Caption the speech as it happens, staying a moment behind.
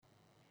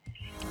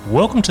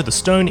Welcome to the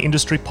Stone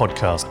Industry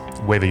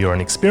Podcast. Whether you're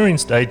an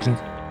experienced agent,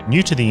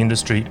 new to the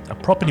industry, a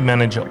property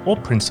manager or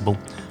principal,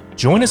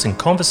 join us in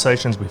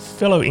conversations with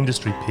fellow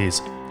industry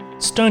peers.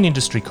 Stone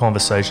Industry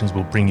Conversations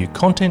will bring you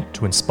content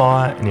to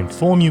inspire and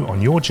inform you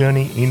on your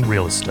journey in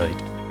real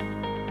estate.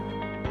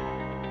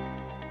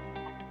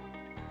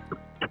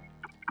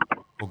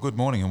 Well, good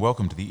morning and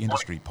welcome to the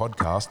Industry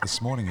Podcast.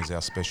 This morning is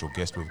our special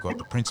guest. We've got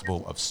the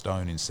Principal of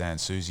Stone in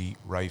Sans Souci,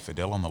 Ray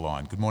Fidel, on the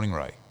line. Good morning,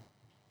 Ray.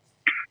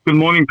 Good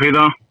morning,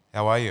 Peter.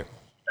 How are you?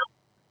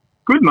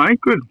 Good, mate.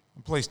 Good.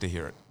 I'm pleased to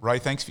hear it. Ray,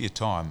 thanks for your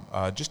time.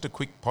 Just a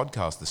quick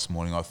podcast this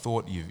morning. I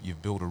thought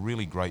you've built a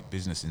really great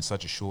business in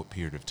such a short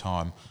period of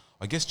time.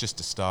 I guess just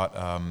to start,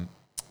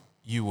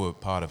 you were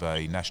part of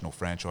a national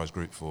franchise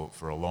group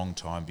for a long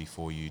time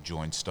before you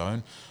joined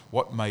Stone.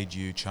 What made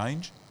you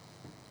change?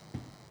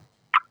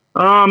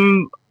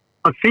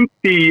 I think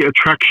the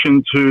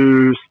attraction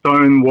to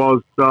Stone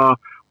was I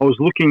was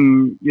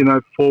looking,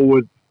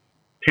 forward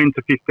 10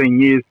 to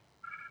 15 years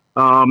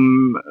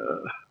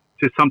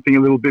to something a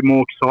little bit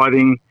more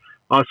exciting.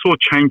 I saw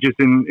changes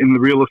in the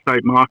real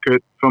estate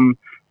market from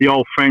the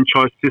old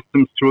franchise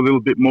systems to a little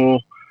bit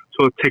more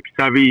sort of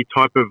tech-savvy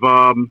type of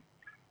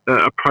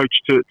approach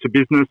to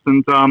business.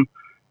 And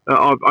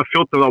I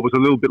felt that I was a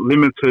little bit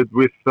limited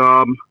with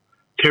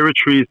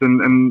territories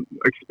and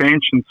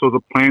expansion sort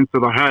of plans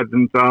that I had.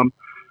 And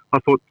I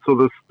thought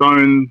sort of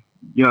Stone,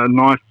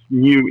 nice,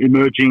 new,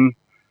 emerging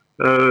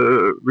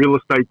real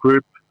estate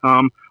group.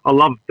 I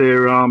loved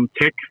their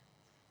tech.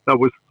 That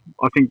was,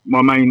 I think,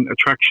 my main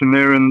attraction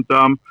there. And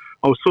I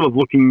was sort of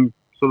looking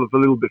sort of a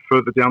little bit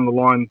further down the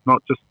line,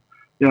 not just,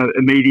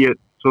 immediate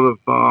sort of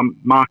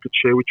market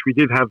share, which we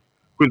did have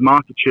good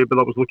market share, but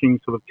I was looking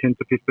sort of 10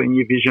 to 15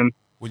 year vision.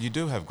 Well, you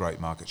do have great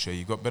market share.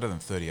 You've got better than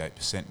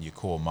 38% in your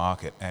core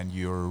market, and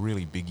you're a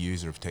really big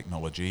user of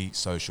technology,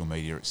 social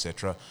media,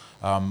 etc.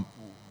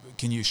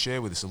 Can you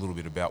share with us a little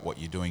bit about what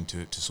you're doing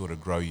to sort of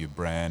grow your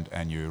brand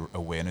and your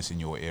awareness in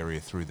your area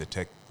through the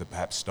tech that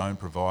perhaps Stone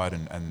provide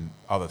and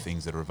other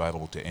things that are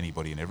available to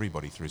anybody and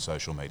everybody through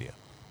social media?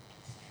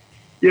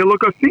 Yeah,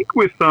 look, I think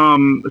with,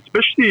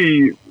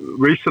 especially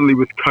recently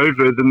with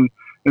COVID and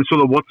sort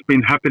of what's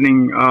been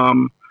happening,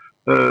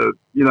 in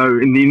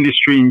the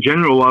industry in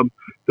general,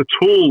 the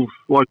tools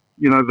like,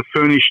 the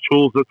furnished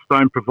tools that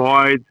Stone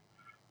provide,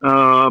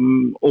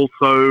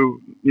 also,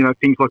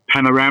 things like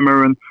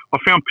Panorama. And I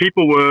found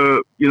people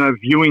were,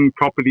 viewing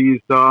properties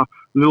a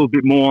little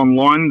bit more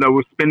online. They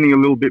were spending a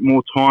little bit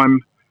more time,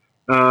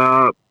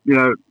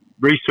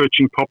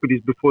 researching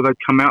properties before they'd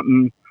come out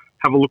and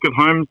have a look at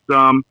homes.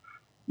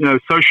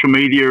 Social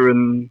media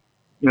and,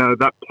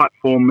 that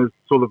platform has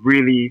sort of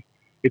really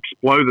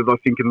exploded, I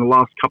think, in the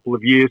last couple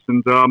of years.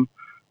 And, the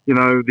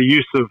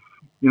use of,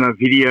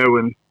 video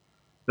and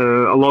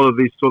a lot of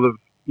these sort of,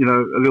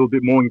 a little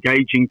bit more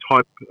engaging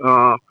type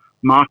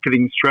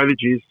marketing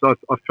strategies. I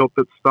felt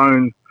that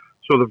Stone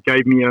sort of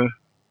gave me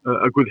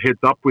a good heads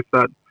up with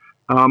that.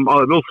 I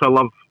also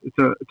love it's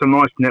a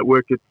nice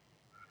network.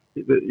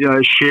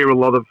 It's share a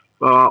lot of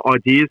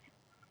ideas,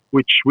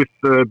 which with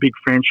the big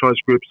franchise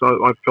groups,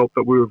 I felt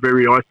that we were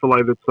very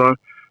isolated. So,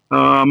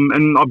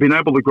 and I've been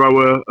able to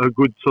grow a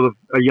good sort of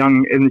a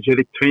young,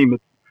 energetic team.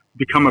 It's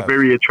become a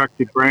very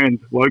attractive brand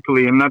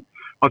locally, and that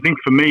I think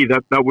for me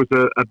that was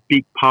a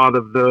big part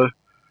of the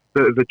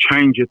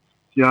change. It's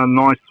a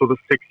nice sort of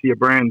sexier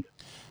brand.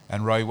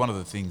 And Ray, one of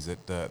the things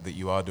that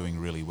you are doing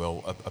really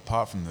well,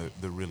 apart from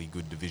the really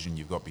good division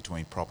you've got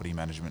between property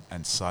management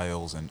and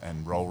sales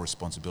and role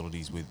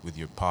responsibilities with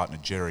your partner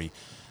Jerry,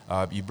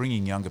 you're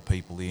bringing younger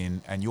people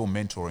in and you're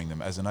mentoring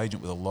them. As an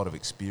agent with a lot of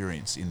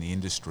experience in the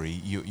industry,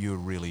 you're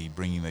really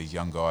bringing these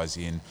young guys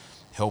in,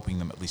 helping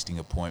them at listing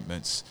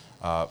appointments,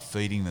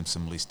 feeding them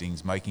some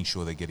listings, making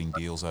sure they're getting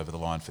deals over the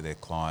line for their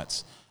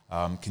clients.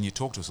 Can you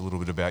talk to us a little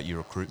bit about your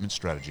recruitment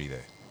strategy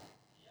there?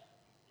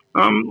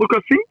 Look, I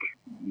think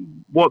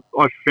what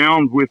I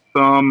found with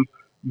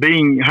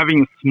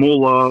having a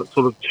smaller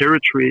sort of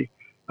territory,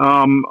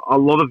 a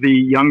lot of the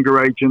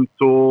younger agents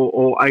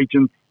or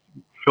agents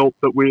felt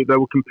that they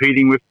were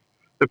competing with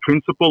the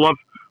principal.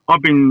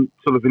 I've been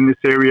sort of in this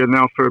area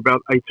now for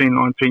about 18,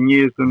 19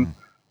 years, and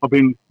I've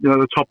been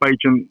the top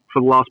agent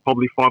for the last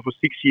probably 5 or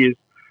 6 years.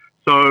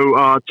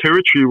 So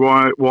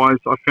territory-wise,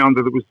 I found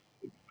that it was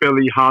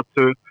fairly hard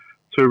to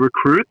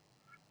recruit.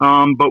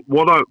 But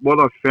what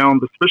I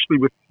found, especially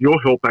with your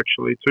help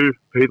actually too,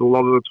 Pete, a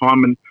lot of the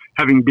time, and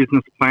having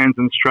business plans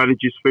and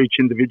strategies for each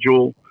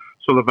individual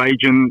sort of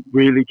agent,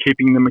 really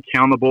keeping them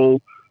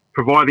accountable,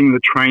 providing the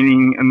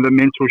training and the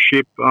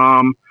mentorship,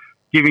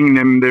 giving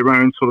them their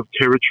own sort of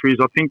territories.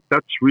 I think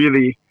that's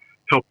really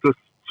helped us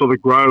sort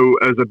of grow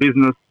as a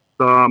business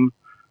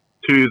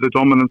to the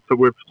dominance that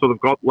we've sort of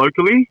got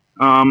locally.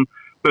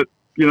 But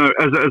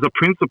as a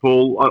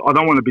principal, I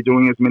don't want to be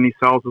doing as many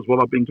sales as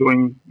what I've been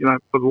doing,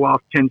 for the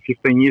last 10,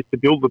 15 years to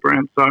build the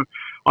brand. So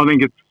I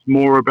think it's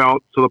more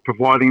about sort of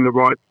providing the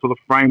right sort of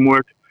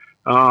framework,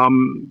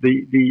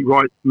 the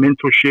right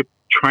mentorship,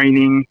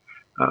 training,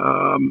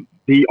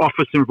 the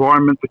office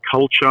environment, the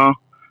culture.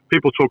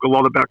 People talk a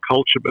lot about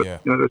culture, but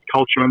there's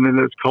culture and then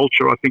there's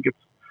culture. I think it's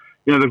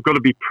they've got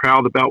to be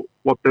proud about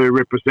what they're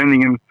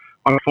representing. And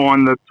I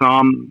find that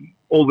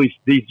all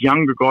these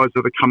younger guys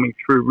that are coming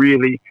through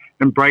really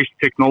embrace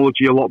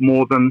technology a lot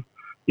more than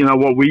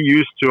what we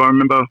used to. I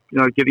remember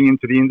getting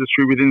into the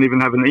industry, we didn't even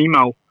have an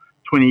email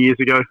 20 years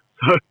ago.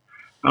 So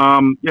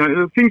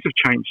things have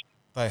changed.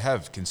 They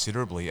have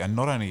considerably, and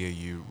not only are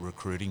you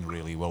recruiting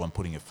really well and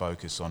putting a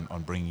focus on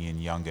bringing in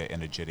younger,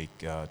 energetic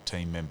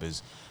team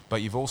members,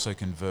 but you've also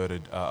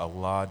converted a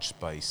large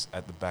space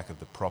at the back of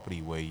the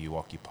property where you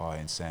occupy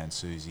in Sans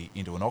Souci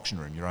into an auction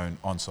room, your own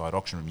on-site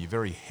auction room. You're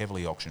very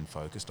heavily auction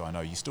focused. I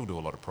know you still do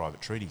a lot of private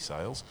treaty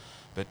sales,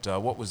 but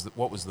what was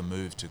the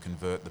move to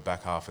convert the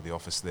back half of the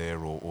office there,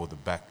 or the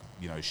back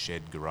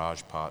shed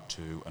garage part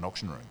to an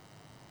auction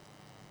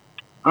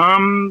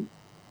room?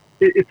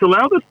 It's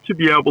allowed us to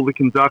be able to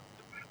conduct.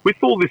 With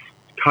all this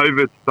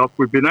COVID stuff,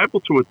 we've been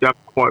able to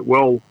adapt quite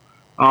well.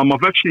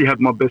 I've actually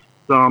had my best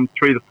 3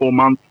 to 4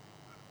 months,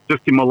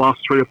 just in my last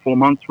 3 or 4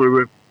 months, where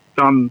we've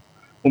done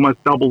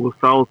almost double the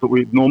sales that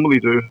we normally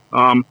do.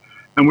 And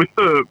with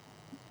the,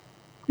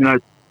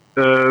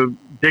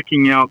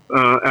 decking out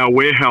our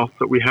warehouse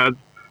that we had,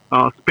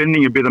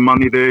 spending a bit of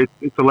money there,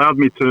 it's allowed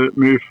me to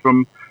move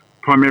from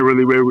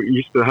primarily where we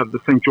used to have the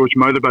St. George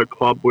Motorboat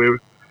Club, where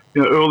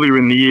earlier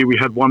in the year we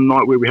had one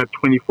night where we had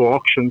 24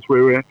 auctions,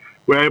 where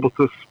we're able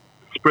to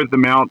spread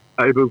them out,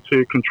 able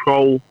to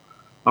control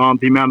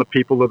the amount of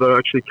people that are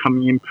actually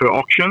coming in per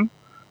auction.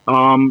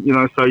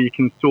 So you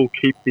can still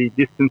keep the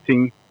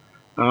distancing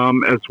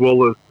as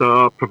well as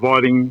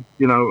providing,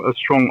 a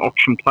strong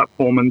auction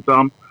platform. And,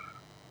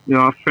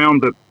 I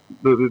found that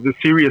the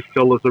serious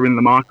sellers are in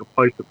the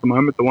marketplace at the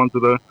moment, the ones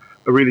that are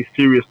really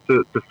serious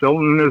to sell.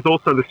 And there's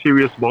also the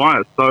serious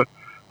buyers. So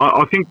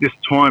I think this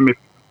time,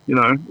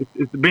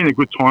 it's been a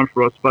good time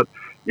for us, but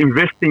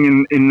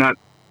investing in that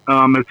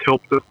has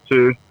helped us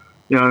to,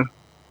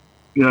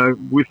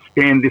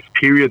 withstand this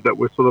period that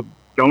we're sort of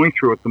going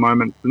through at the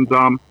moment.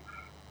 And,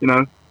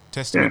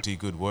 Testament to your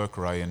good work,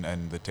 Ray,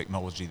 and the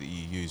technology that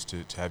you use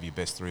to have your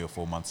best 3 or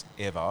 4 months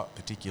ever,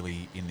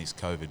 particularly in this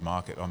COVID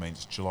market. I mean,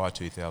 it's July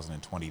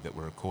 2020 that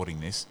we're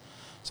recording this.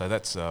 So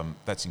that's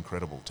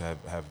incredible to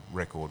have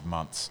record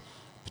months,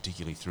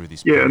 particularly through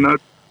this period. No.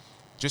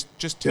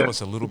 Just tell us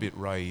a little bit,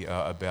 Ray,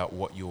 about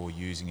what you're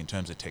using in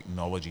terms of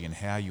technology and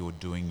how you're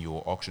doing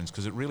your auctions,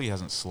 because it really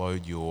hasn't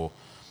slowed your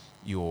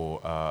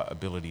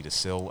ability to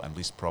sell and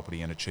list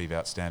property and achieve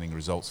outstanding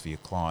results for your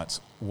clients.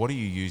 What are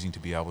you using to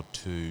be able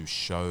to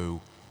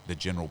show the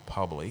general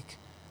public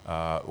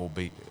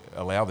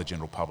allow the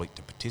general public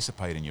to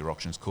participate in your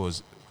auctions?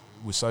 Because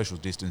with social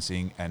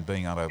distancing and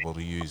being unable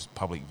to use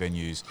public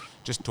venues,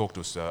 just talk to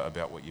us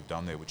about what you've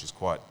done there, which is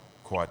quite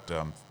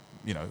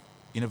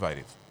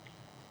innovative.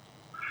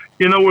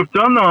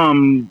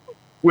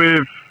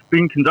 We've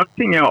been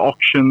conducting our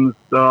auctions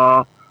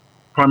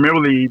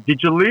primarily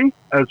digitally,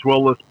 as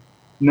well as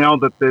now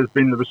that there's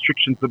been the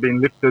restrictions have been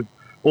lifted,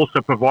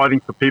 also providing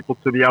for people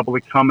to be able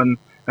to come and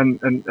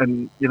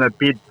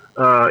bid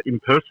in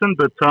person.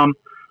 But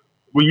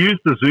we used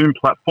the Zoom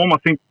platform. I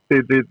think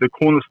the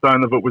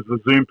cornerstone of it was the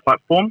Zoom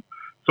platform.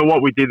 So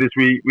what we did is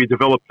we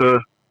developed a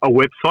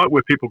website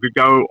where people could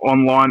go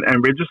online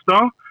and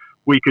register.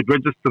 We could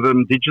register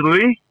them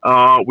digitally.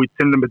 We'd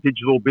send them a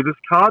digital bidders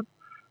card.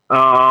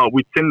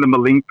 We'd send them a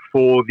link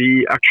for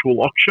the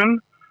actual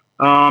auction.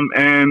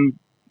 And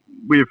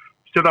we've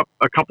set up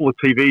a couple of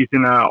TVs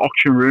in our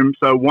auction room.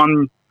 So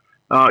one,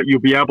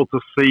 you'll be able to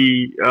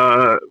see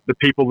the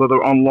people that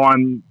are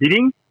online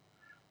bidding,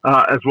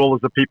 as well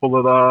as the people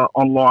that are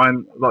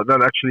online, that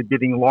are actually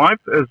bidding live,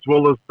 as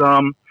well as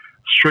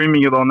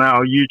streaming it on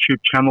our YouTube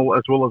channel,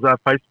 as well as our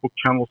Facebook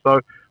channel. So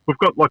we've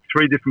got like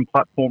 3 different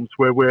platforms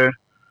where we're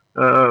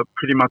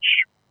pretty much,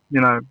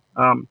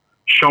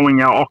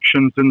 showing our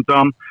auctions, and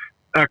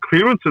our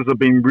clearances have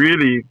been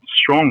really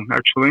strong,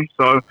 actually.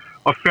 So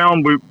I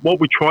found what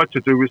we tried to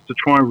do is to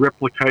try and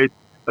replicate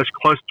as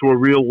close to a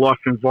real life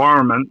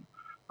environment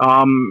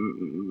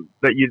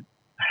that you'd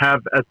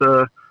have as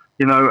an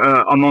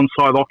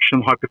on-site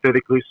auction,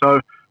 hypothetically.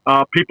 So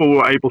people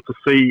were able to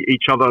see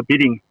each other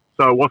bidding.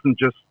 So it wasn't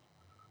just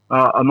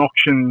an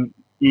auctioneer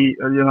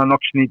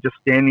just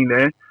standing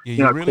there,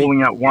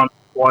 calling out once,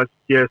 twice.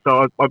 Yeah.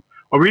 So I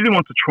really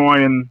want to try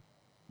and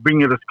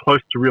bring it as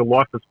close to real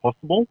life as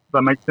possible. Does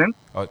that make sense?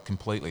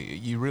 Completely.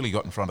 You really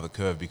got in front of the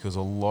curve, because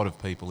a lot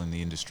of people in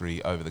the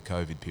industry over the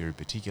COVID period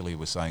particularly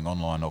were saying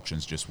online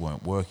auctions just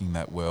weren't working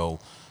that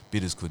well.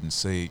 Bidders couldn't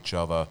see each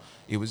other.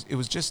 It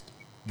was just,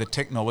 the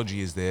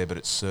technology is there, but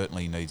it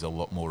certainly needs a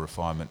lot more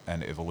refinement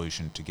and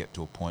evolution to get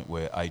to a point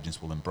where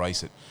agents will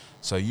embrace it.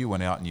 So you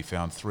went out and you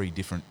found 3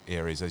 different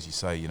areas, as you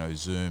say,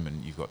 Zoom,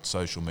 and you've got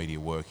social media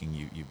working.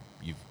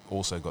 You've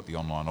also got the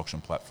online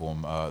auction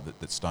platform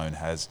that Stone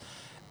has.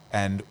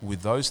 And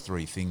with those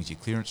 3 things, your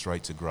clearance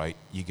rates are great.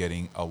 You're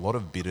getting a lot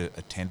of bidder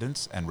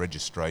attendance and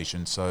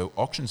registration. So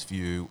auctions for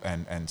you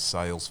and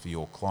sales for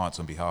your clients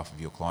on behalf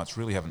of your clients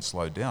really haven't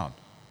slowed down.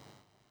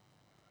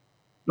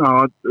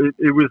 No,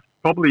 it was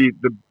probably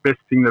the best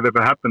thing that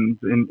ever happened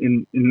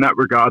in that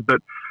regard.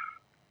 But,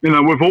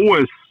 we've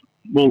always,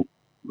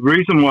 the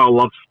reason why I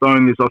love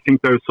Stone is I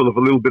think they're sort of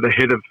a little bit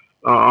ahead of,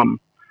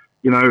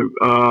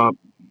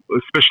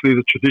 especially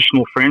the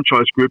traditional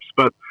franchise groups.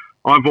 But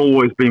I've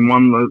always been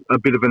a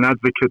bit of an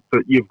advocate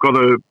that you've got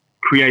to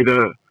create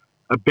a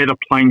better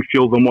playing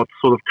field than what's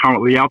sort of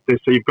currently out there.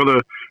 So you've got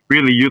to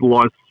really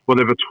utilise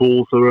whatever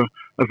tools are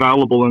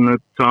available, and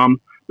the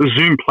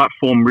Zoom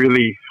platform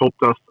really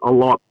helped us a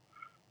lot.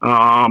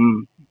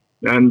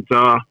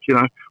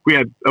 We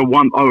had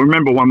I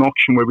remember one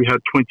auction where we had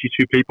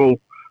 22 people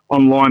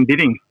online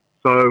bidding.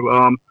 So it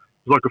was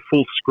like a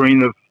full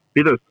screen of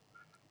bidders.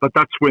 But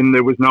that's when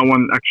there was no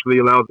one actually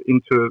allowed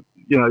into,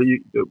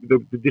 the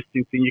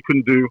distancing. You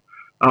couldn't do,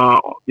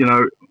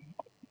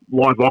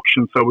 live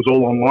auctions, so it was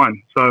all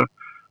online. So,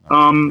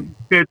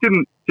 it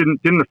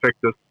didn't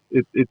affect us.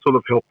 It sort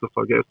of helped us,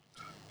 I guess.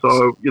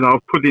 So,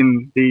 I've put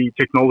in the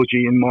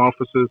technology in my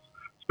offices,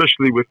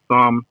 especially with,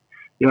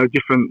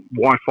 different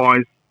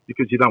Wi-Fis,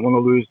 because you don't want to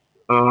lose,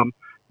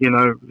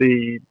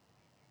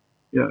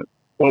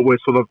 what we're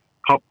sort of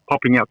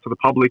popping out to the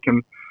public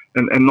and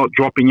not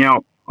dropping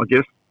out, I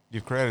guess.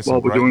 You've created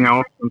while we're doing our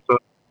auction. So.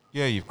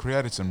 Yeah, you've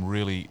created some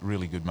really,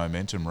 really good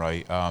momentum,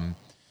 Ray.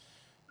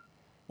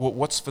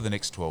 What's for the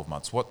next 12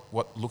 months?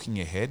 What looking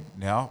ahead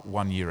now,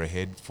 1 year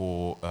ahead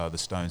for the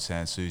Stone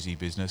Sans Souci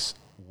business,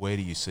 where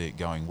do you see it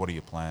going? What are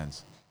your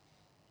plans?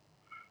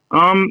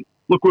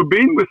 Look, we've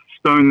been with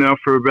Stone now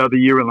for about a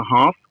year and a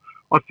half.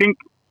 I think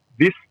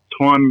this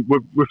time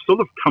we've sort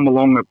of come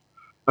along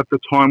at the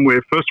time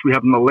where first we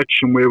had an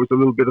election where it was a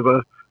little bit of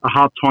a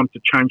hard time to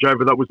change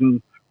over. That was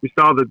we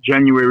started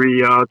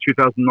January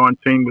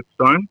 2019 with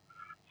Stone.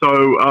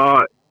 So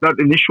that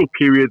initial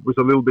period was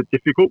a little bit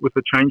difficult with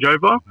the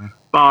changeover. Mm-hmm.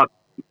 But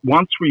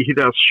once we hit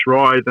our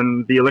stride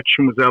and the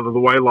election was out of the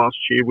way last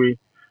year,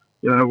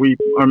 I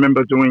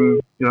remember doing,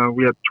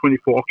 we had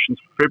 24 auctions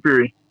for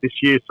February this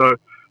year. So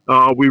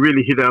we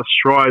really hit our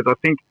stride. I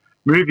think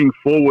moving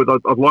forward,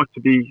 I'd like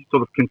to be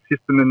sort of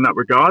consistent in that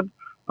regard.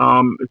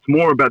 It's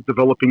more about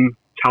developing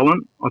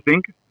talent, I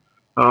think.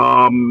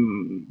 I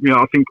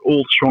think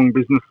all strong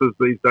businesses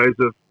these days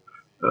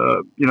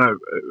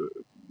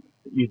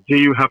you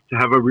do have to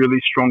have a really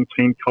strong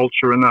team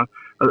culture and a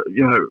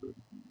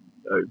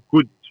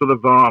good sort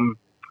of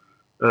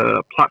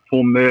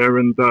platform there,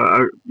 and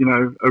a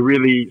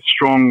really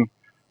strong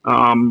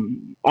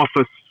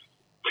office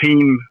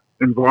team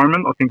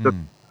environment. I think that's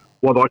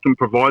what I can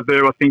provide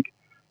there. I think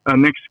our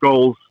next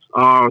goals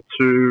are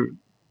to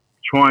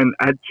try and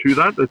add to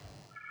that.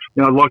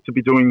 I'd like to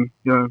be doing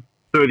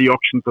 30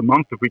 auctions a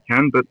month if we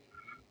can, but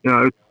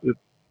that's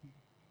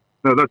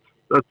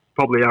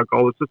probably our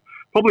goal. It's just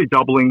probably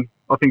doubling,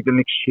 I think, the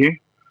next year,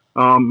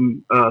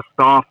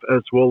 staff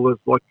as well as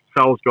like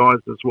sales guys,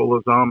 as well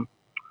as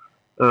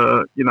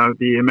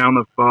the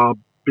amount of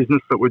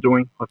business that we're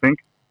doing, I think.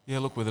 Yeah,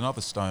 look, with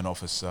another Stone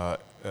office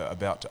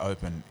about to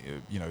open,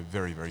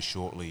 very, very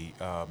shortly,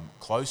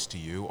 close to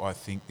you, I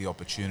think the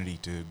opportunity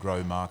to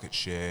grow market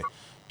share,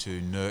 to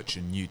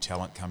nurture new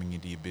talent coming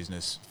into your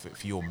business,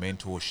 for your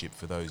mentorship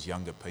for those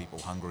younger people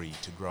hungry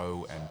to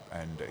grow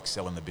and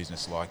excel in the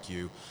business like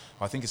you.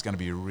 I think it's going to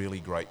be a really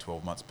great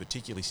 12 months,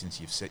 particularly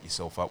since you've set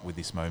yourself up with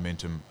this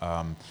momentum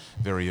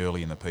very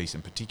early in the piece,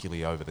 and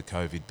particularly over the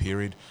COVID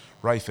period.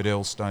 Ray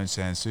Fidel, Stone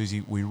Sans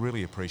Souci, we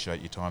really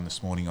appreciate your time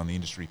this morning on the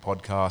Industry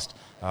Podcast.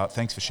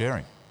 Thanks for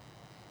sharing.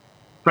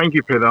 Thank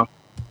you, Peter.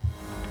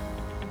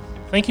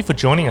 Thank you for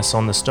joining us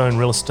on the Stone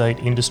Real Estate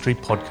Industry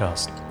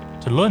Podcast.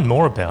 To learn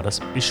more about us,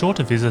 be sure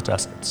to visit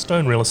us at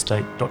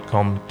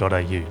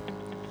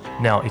stonerealestate.com.au.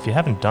 Now, if you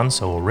haven't done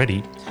so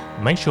already,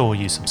 make sure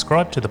you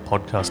subscribe to the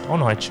podcast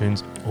on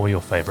iTunes or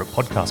your favourite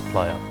podcast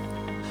player,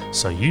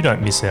 so you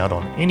don't miss out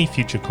on any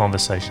future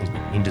conversations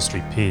with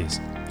industry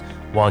peers.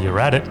 While you're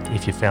at it,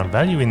 if you found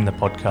value in the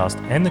podcast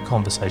and the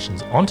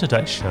conversations on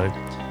today's show,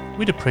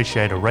 we'd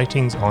appreciate a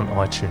ratings on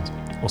iTunes,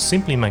 or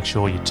simply make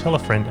sure you tell a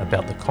friend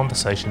about the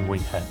conversation we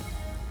had.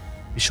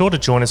 Be sure to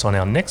join us on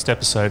our next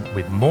episode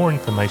with more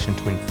information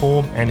to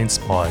inform and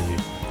inspire you.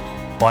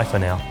 Bye for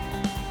now.